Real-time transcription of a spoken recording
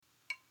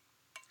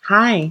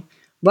Hi,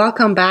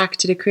 welcome back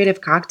to the Creative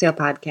Cocktail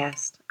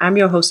Podcast. I'm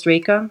your host,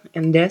 Reka,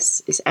 and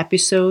this is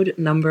episode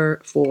number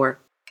 4.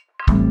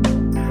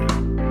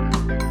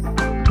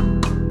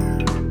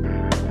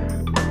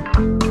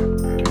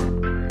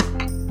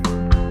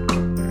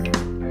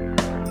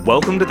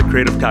 Welcome to the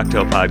Creative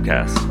Cocktail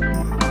Podcast,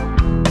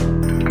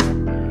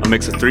 a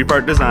mix of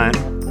 3-part design,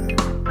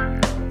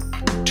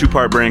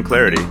 2-part brand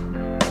clarity,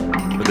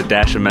 with a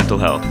dash of mental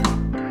health.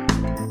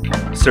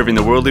 Serving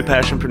the worldly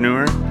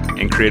passionpreneur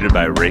and created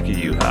by Reka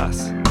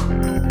Juhas.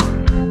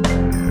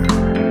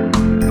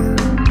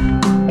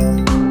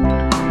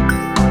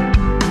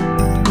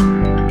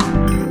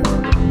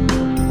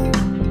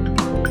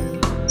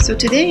 So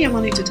today I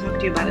wanted to talk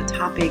to you about a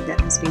topic that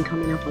has been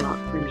coming up a lot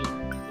for me.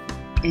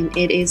 And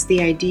it is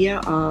the idea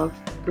of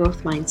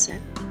growth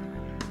mindset.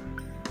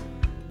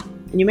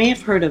 And you may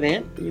have heard of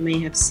it. You may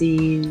have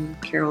seen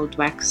Carol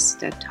Dweck's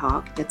TED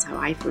Talk. That's how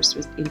I first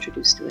was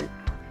introduced to it.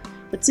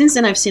 But since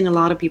then, I've seen a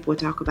lot of people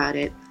talk about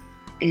it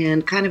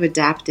and kind of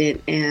adapt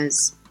it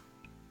as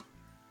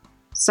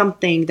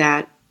something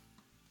that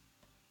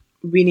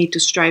we need to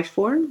strive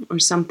for or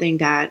something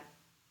that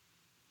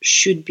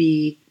should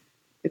be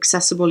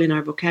accessible in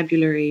our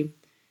vocabulary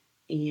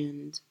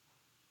and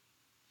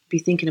be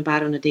thinking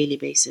about on a daily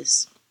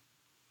basis.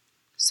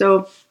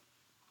 So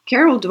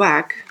Carol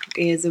Dweck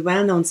is a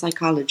well-known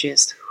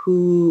psychologist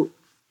who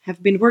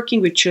have been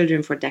working with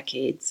children for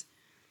decades.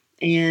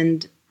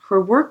 And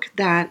her work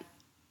that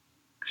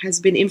has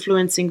been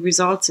influencing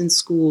results in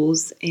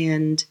schools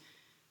and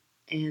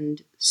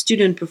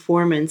student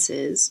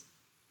performances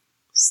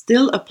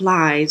still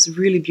applies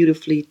really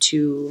beautifully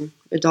to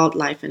adult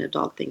life and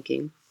adult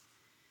thinking.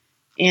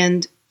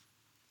 And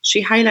she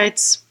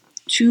highlights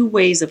 2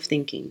 ways of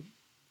thinking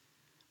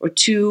or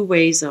 2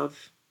 ways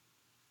of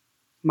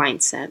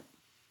mindset.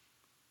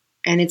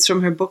 And it's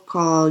from her book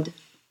called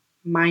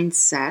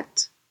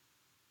Mindset.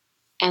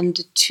 And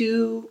the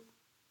 2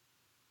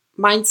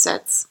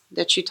 mindsets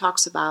that she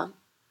talks about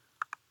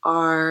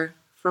are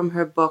from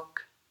her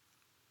book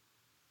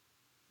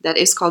that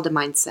is called The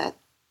Mindset,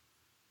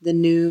 The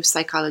New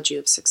Psychology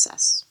of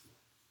Success.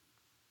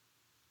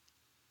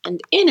 And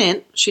in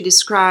it, she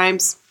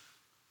describes,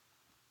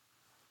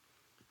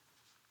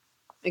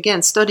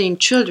 again, studying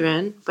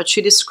children, but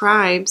she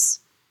describes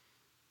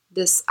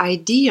this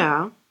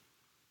idea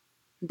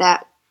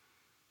that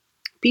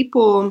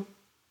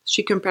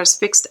she compares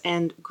fixed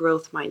and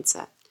growth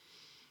mindset.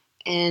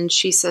 And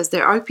she says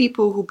there are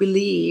people who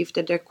believe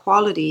that their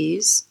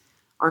qualities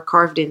are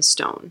carved in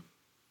stone.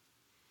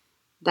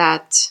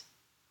 That,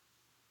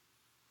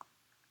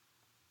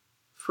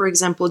 for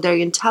example, their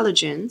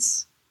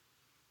intelligence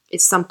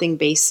is something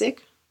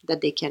basic that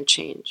they can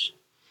change.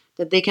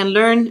 That they can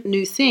learn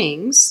new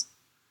things,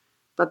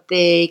 but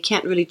they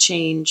can't really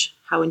change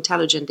how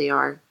intelligent they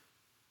are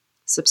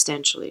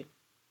substantially.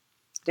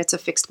 That's a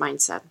fixed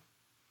mindset.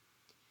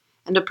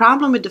 And the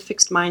problem with the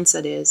fixed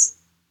mindset is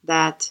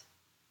that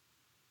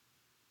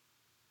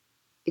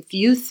if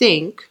you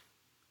think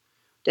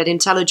that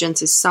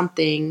intelligence is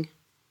something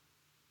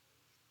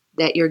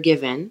that you're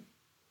given,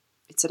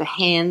 it's at a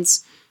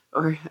hands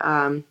or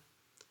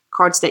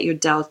cards that you're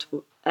dealt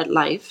at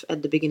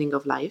the beginning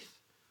of life,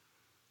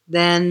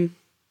 then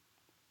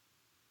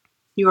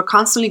you are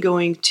constantly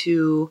going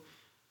to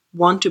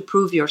want to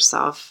prove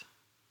yourself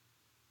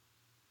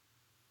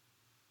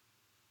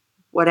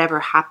whatever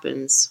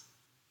happens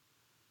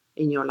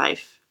in your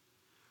life.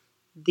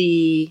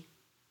 The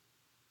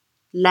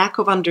lack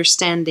of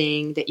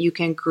understanding that you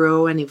can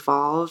grow and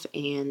evolve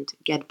and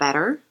get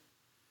better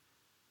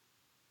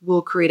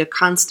will create a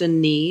constant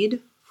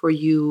need for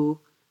you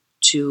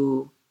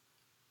to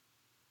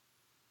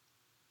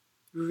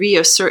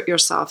reassert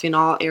yourself in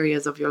all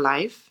areas of your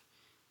life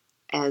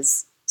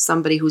as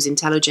somebody who's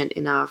intelligent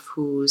enough,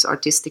 who's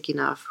artistic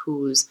enough,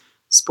 whose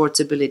sports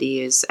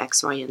ability is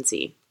X, Y, and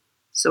Z.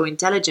 So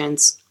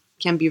intelligence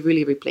can be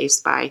really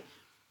replaced by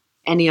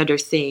any other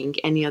thing,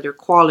 any other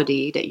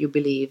quality that you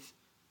believe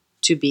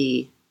to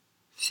be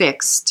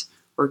fixed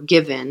or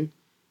given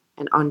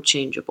and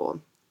unchangeable.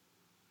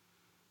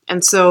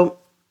 And so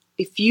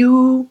if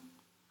you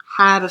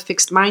have a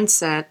fixed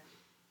mindset,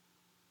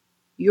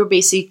 you're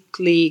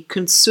basically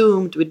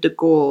consumed with the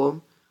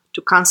goal to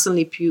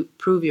constantly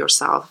prove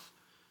yourself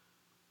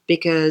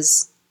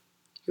because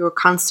you're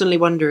constantly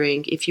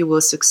wondering if you will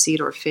succeed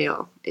or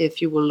fail,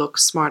 if you will look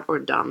smart or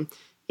dumb,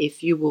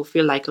 if you will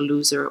feel like a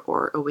loser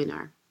or a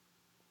winner.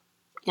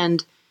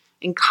 And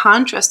in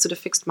contrast to the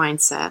fixed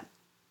mindset,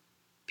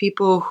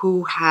 people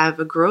who have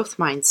a growth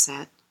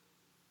mindset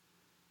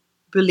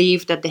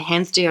believe that the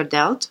hands they are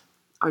dealt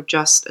are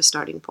just a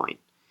starting point.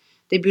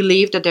 They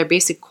believe that their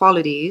basic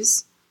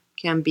qualities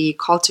can be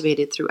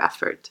cultivated through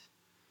effort.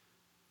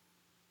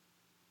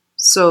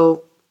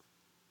 So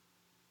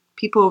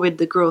people with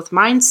the growth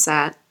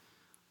mindset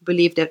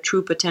believe that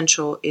true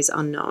potential is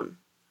unknown.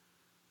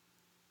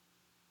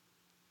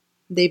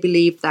 They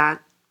believe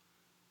that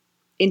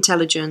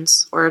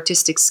intelligence or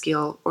artistic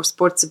skill or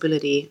sports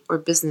ability or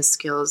business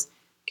skills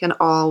can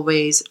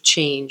always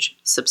change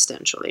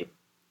substantially.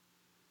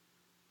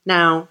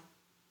 Now,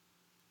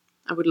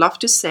 I would love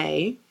to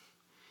say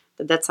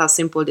that that's how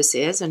simple this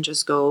is and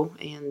just go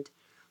and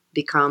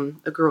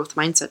become a growth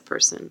mindset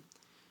person.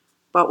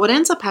 But what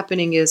ends up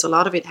happening is a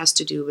lot of it has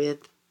to do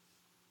with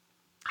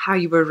how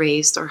you were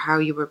raised or how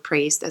you were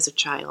praised as a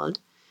child.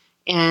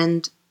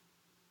 And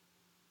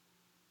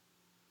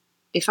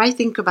if I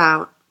think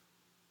about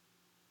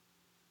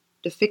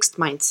the fixed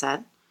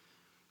mindset,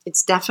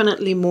 it's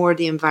definitely more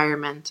the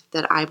environment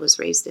that I was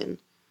raised in.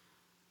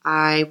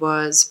 I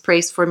was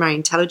praised for my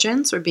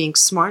intelligence or being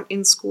smart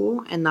in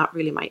school and not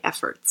really my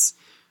efforts.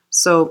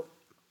 So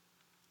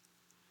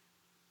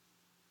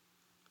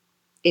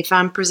if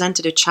I'm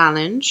presented a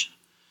challenge,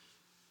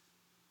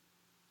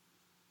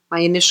 my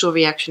initial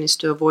reaction is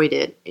to avoid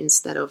it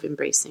instead of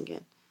embracing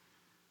it.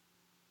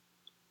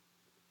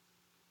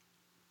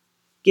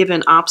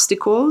 Given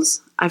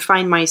obstacles, I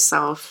find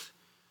myself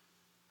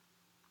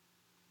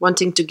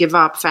wanting to give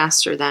up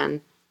faster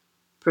than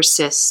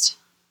persist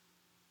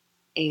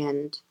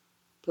and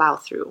plow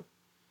through.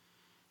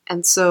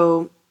 And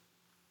so,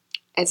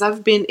 as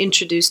I've been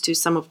introduced to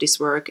some of this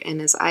work,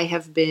 and as I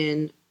have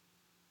been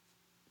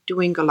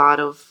doing a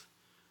lot of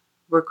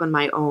work on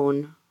my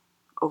own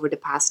over the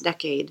past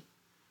decade,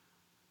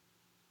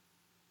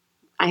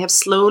 I have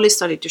slowly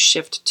started to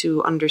shift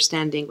to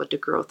understanding what the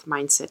growth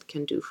mindset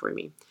can do for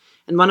me.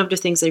 And one of the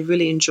things I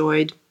really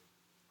enjoyed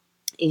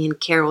in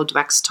Carol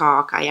Dweck's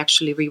talk, I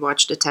actually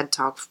rewatched the TED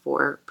Talk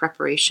for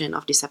preparation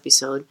of this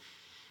episode,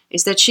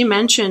 is that she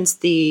mentions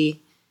the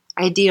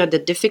idea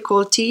that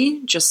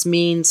difficulty just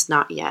means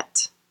not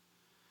yet.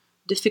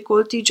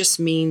 Difficulty just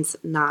means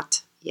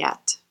not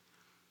yet.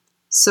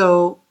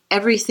 So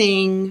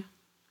everything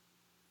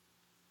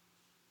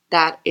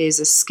that is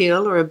a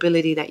skill or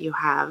ability that you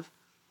have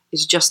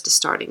is just the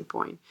starting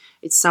point.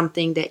 It's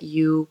something that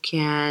you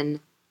can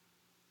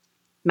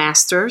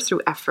master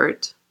through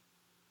effort.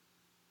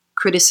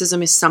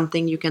 Criticism is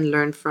something you can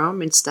learn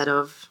from instead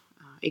of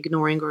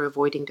ignoring or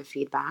avoiding the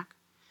feedback.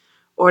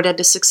 Or that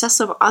the success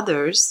of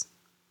others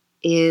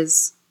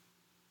is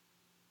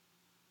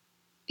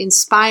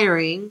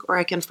inspiring, or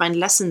I can find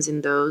lessons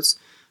in those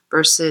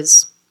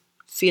versus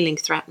feeling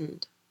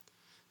threatened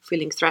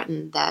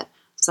that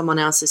someone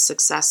else's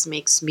success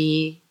makes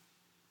me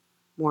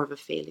more of a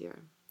failure.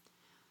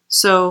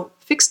 So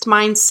fixed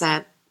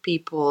mindset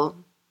people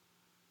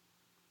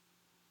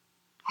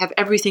have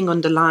everything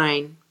on the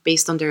line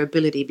based on their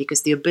ability,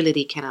 because the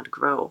ability cannot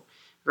grow,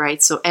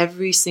 right? So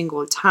every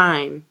single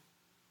time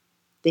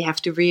they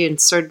have to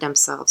reinsert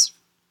themselves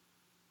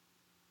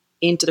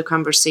into the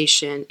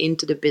conversation,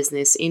 into the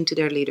business, into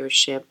their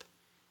leadership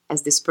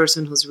as this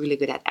person who's really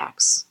good at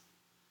X.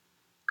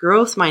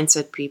 Growth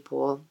mindset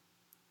people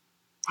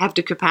have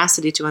the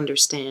capacity to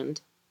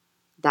understand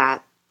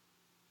that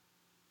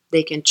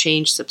they can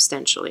change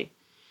substantially.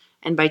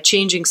 And by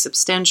changing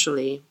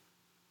substantially,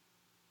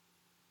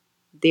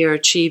 they're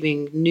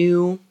achieving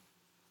new,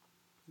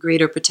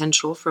 greater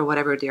potential for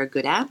whatever they're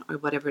good at or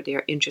whatever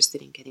they're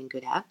interested in getting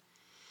good at.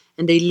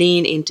 And they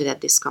lean into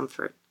that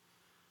discomfort.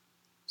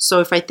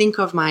 So if I think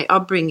of my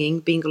upbringing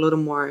being a little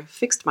more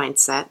fixed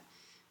mindset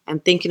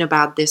and thinking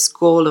about this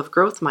goal of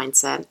growth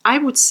mindset, I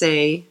would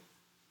say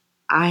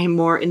I'm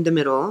more in the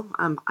middle.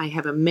 I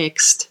have a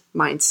mixed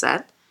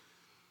mindset.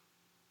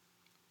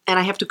 And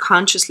I have to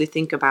consciously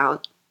think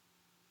about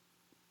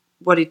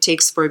what it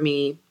takes for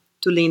me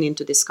to lean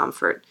into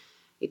discomfort.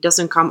 It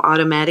doesn't come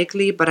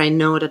automatically, but I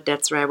know that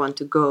that's where I want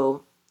to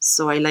go.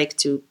 So I like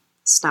to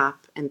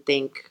stop and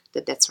think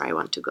that that's where I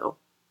want to go.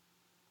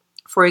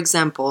 For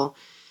example,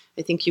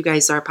 I think you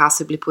guys are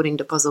possibly putting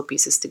the puzzle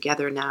pieces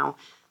together now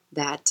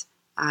that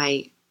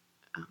I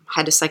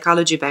had a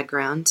psychology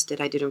background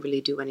that I didn't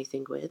really do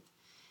anything with.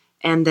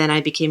 And then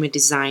I became a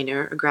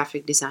designer, a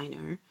graphic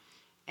designer.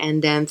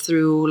 And then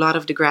through a lot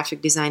of the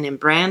graphic design and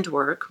brand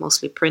work,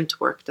 mostly print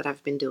work that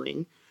I've been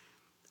doing,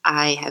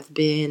 I have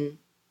been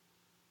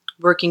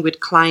working with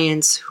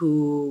clients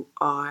who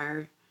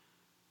are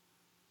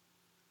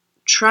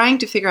trying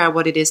to figure out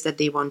what it is that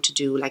they want to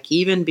do, like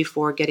even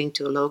before getting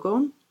to a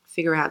logo,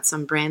 figure out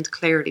some brand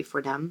clarity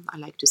for them, I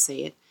like to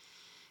say it,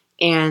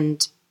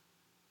 and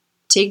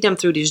take them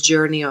through this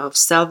journey of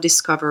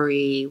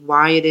self-discovery,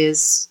 why it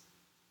is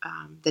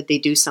that they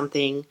do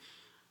something,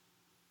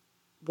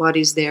 what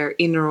is their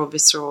inner or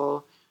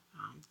visceral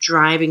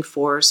driving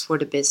force for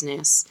the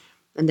business,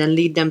 and then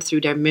lead them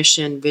through their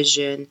mission,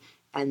 vision,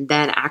 and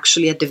then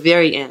actually at the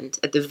very end,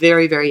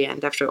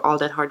 after all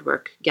that hard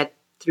work, get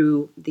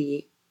through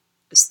the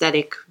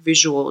aesthetic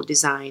visual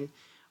design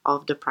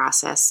of the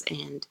process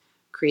and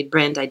create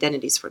brand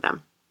identities for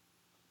them.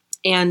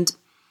 And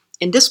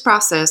in this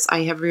process, I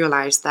have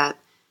realized that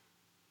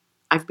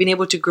I've been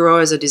able to grow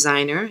as a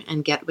designer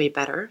and get way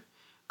better,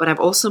 but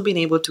I've also been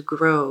able to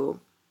grow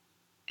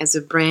as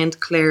a brand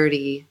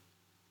clarity,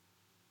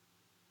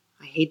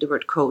 I hate the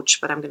word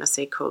coach, but I'm going to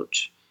say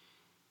coach.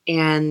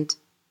 And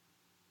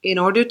in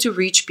order to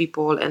reach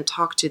people and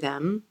talk to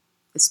them,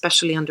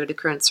 especially under the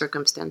current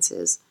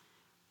circumstances,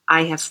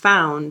 I have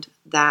found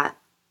that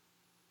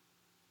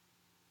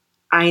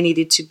I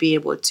needed to be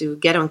able to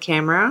get on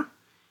camera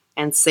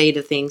and say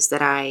the things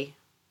that I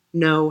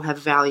know have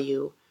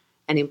value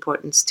and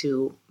importance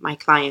to my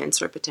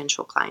clients or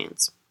potential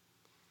clients.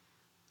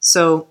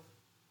 So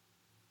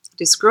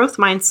this growth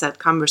mindset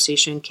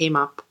conversation came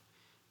up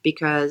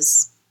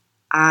because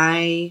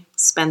I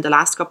spent the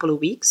last couple of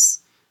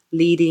weeks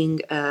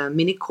leading a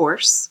mini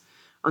course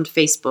on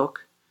Facebook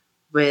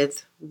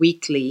with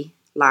weekly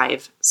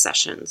live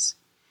sessions.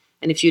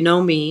 And if you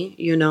know me,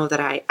 you know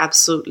that I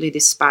absolutely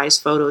despise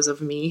photos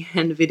of me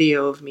and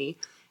video of me.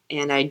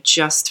 And I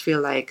just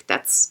feel like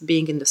that's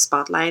being in the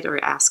spotlight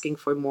or asking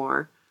for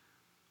more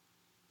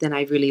than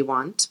I really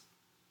want.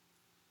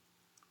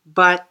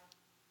 But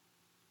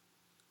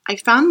I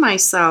found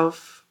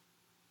myself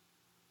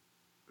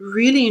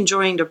really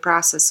enjoying the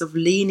process of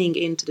leaning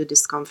into the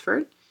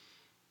discomfort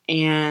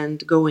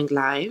and going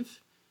live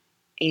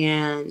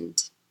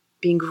and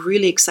being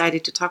really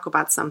excited to talk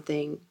about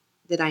something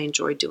that I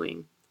enjoy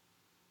doing.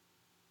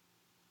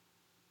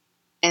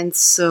 And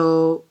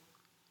so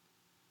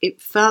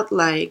it felt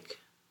like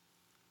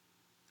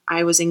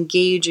I was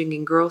engaging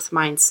in growth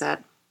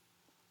mindset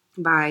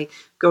by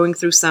going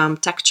through some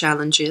tech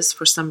challenges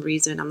for some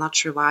reason. I'm not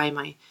sure why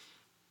my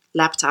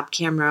laptop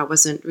camera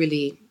wasn't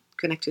really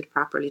connected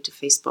properly to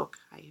Facebook.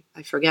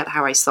 I forget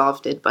how I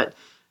solved it, but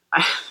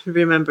I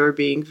remember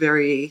being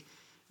very,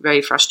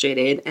 very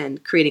frustrated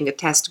and creating a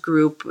test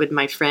group with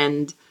my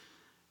friend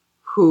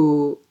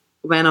who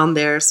went on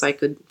there so I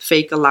could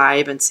fake a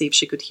live and see if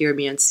she could hear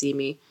me and see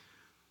me.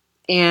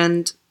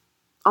 And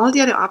all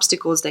the other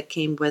obstacles that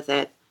came with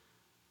it,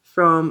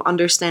 from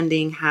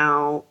understanding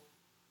how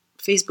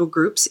Facebook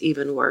groups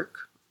even work,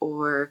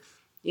 or,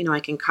 I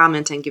can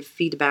comment and give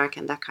feedback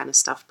and that kind of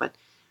stuff. But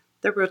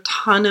there were a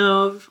ton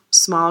of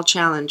small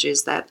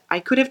challenges that I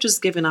could have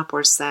just given up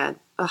or said,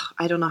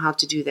 I don't know how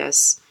to do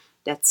this.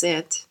 That's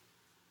it.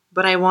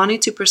 But I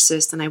wanted to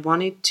persist, and I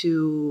wanted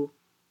to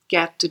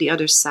get to the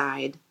other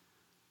side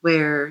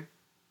where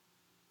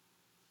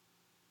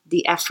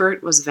the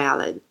effort was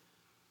valid.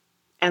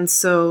 And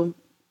so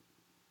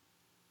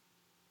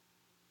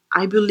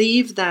I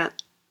believe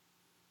that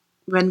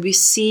when we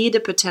see the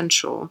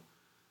potential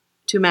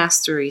to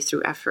mastery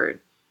through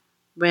effort,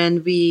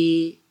 when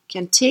we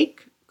can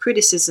take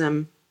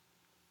criticism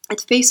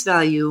at face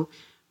value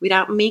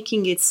without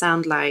making it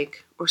sound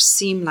like or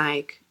seem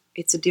like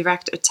it's a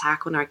direct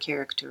attack on our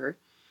character,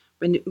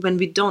 when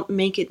we don't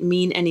make it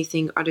mean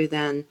anything other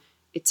than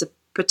it's a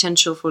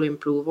potential for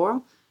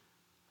improvement,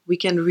 we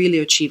can really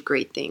achieve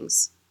great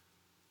things.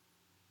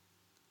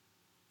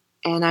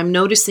 And I'm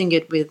noticing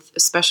it with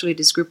especially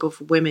this group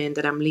of women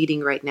that I'm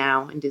leading right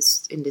now in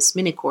this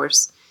mini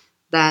course,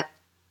 that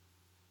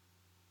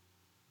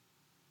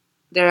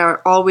there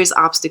are always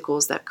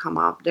obstacles that come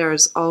up.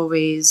 There's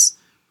always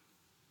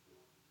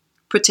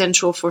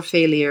potential for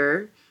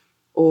failure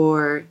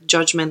or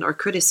judgment or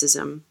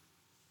criticism.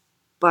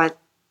 But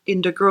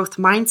in the growth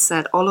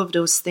mindset, all of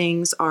those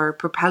things are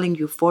propelling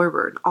you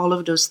forward. All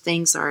of those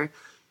things are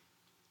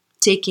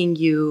taking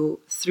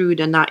you through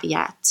the not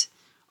yet.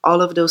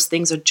 All of those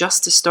things are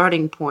just a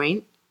starting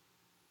point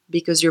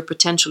because your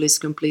potential is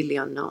completely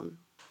unknown.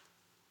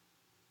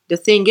 The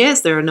thing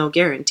is, there are no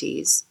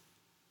guarantees.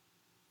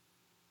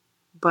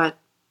 But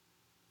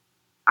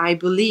I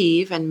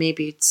believe, and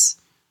maybe it's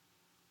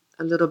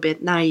a little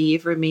bit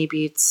naive, or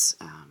maybe it's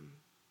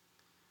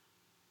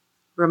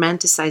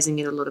romanticizing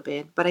it a little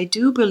bit, but I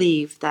do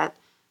believe that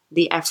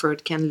the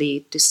effort can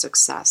lead to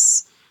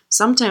success.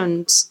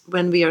 Sometimes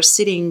when we are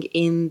sitting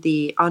in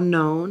the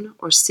unknown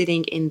or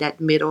sitting in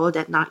that middle,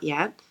 that not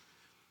yet,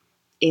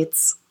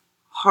 it's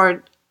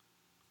hard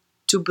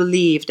to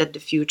believe that the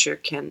future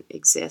can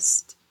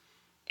exist.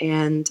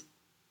 And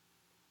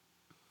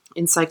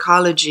in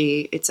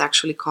psychology, it's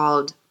actually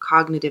called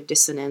cognitive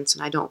dissonance,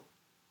 and I don't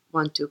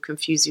want to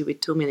confuse you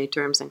with too many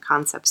terms and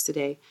concepts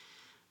today,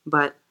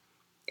 but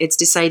it's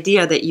this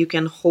idea that you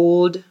can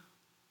hold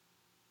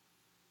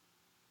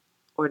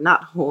or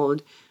not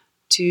hold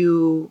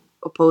two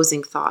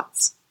opposing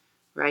thoughts,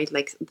 right?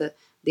 Like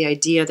the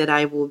idea that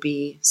I will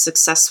be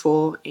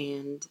successful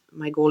and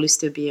my goal is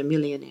to be a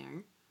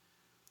millionaire,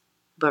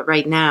 but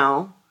right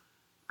now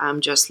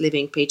I'm just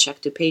living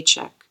paycheck to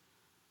paycheck.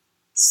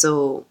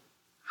 So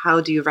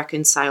how do you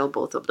reconcile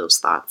both of those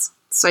thoughts?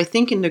 So I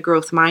think in the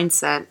growth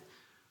mindset,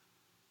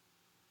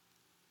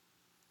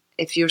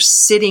 if you're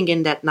sitting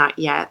in that not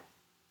yet,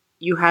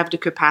 you have the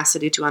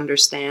capacity to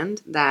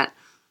understand that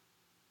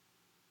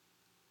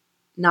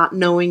not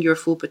knowing your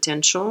full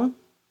potential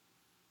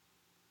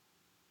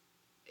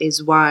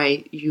is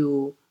why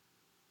you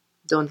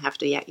don't have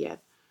the yet.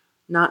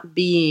 Not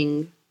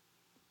being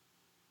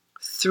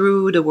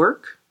through the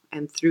work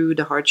and through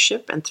the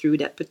hardship and through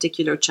that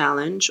particular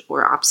challenge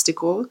or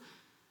obstacle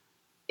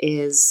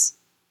is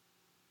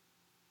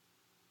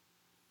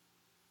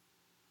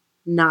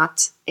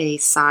not a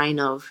sign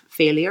of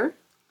failure,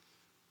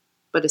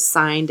 but a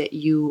sign that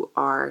you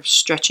are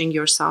stretching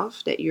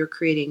yourself, that you're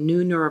creating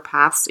new neural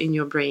paths in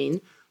your brain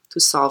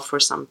to solve for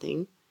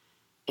something,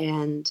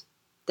 and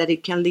that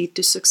it can lead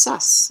to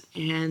success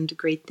and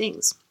great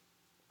things.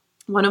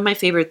 One of my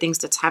favorite things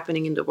that's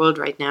happening in the world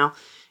right now,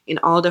 in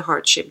all the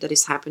hardship that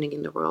is happening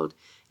in the world,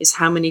 is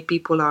how many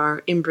people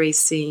are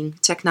embracing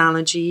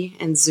technology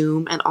and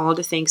Zoom and all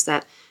the things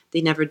that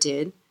they never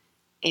did.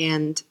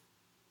 And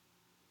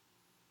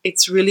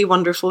it's really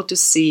wonderful to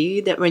see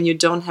that when you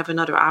don't have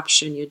another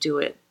option, you do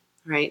it,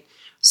 right?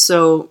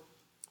 So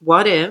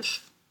what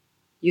if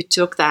you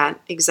took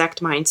that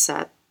exact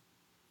mindset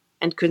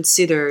and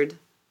considered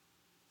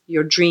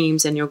your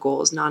dreams and your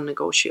goals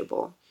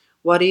non-negotiable?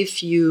 What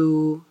if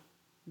you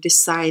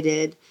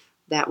decided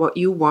that what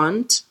you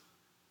want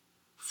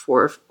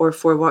for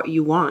what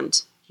you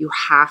want, you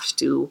have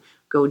to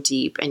go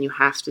deep and you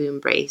have to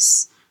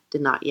embrace the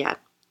not yet?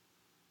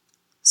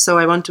 So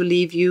I want to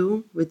leave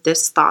you with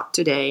this thought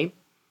today,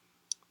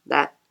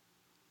 that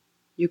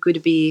you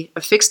could be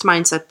a fixed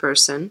mindset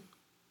person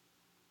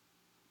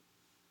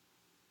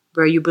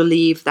where you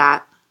believe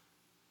that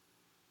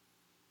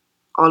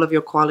all of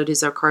your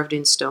qualities are carved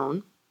in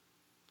stone.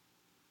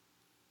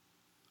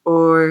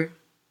 Or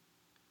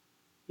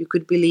you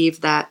could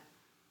believe that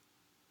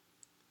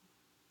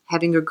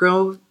having a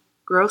growth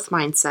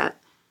mindset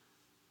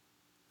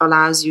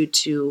allows you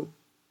to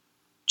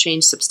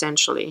change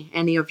substantially.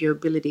 Any of your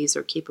abilities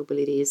or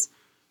capabilities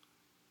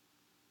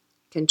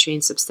can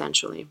change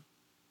substantially.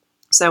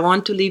 So I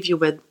want to leave you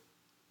with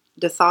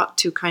the thought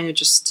to kind of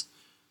just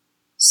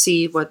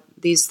see what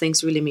these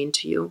things really mean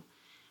to you.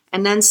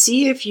 And then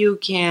see if you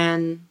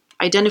can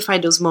identify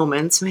those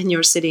moments when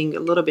you're sitting a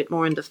little bit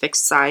more in the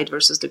fixed side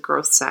versus the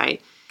growth side.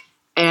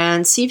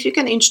 And see if you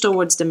can inch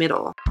towards the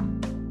middle,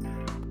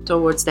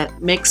 towards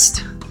that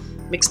mixed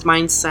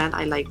mindset.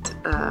 I like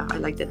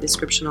that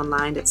description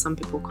online that some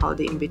people call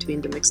the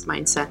in-between, the mixed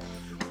mindset.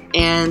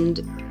 And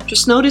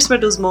just notice where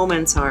those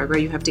moments are, where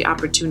you have the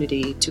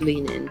opportunity to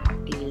lean in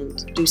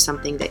and do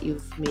something that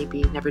you've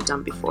maybe never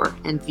done before,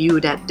 and view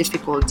that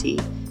difficulty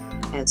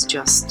as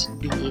just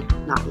the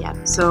not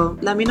yet. So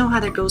let me know how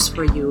that goes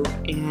for you,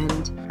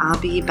 and I'll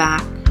be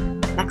back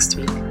next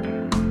week.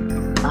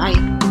 Bye.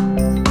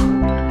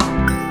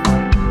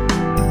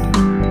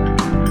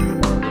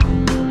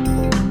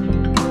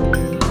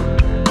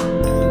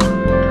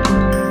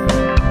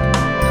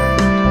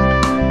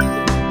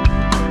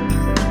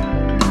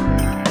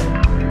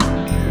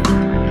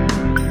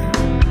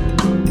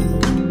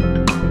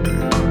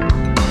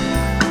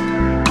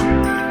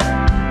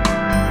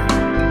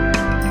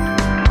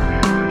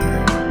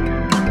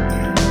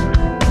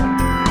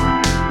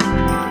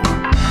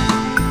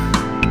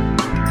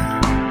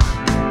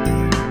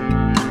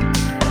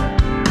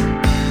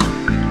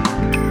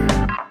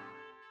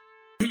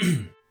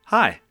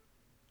 Hi.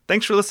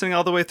 Thanks for listening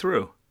all the way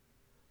through.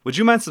 Would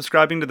you mind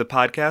subscribing to the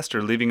podcast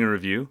or leaving a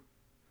review?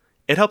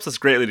 It helps us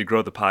greatly to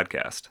grow the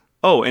podcast.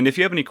 Oh, and if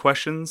you have any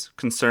questions,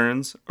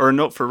 concerns, or a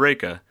note for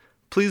Reka,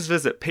 please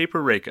visit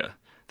Paper Reka.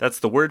 That's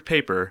the word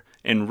paper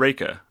and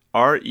Reka,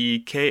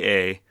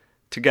 R-E-K-A,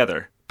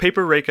 together,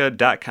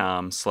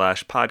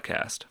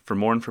 paperreka.com/podcast for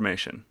more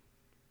information.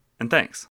 And thanks.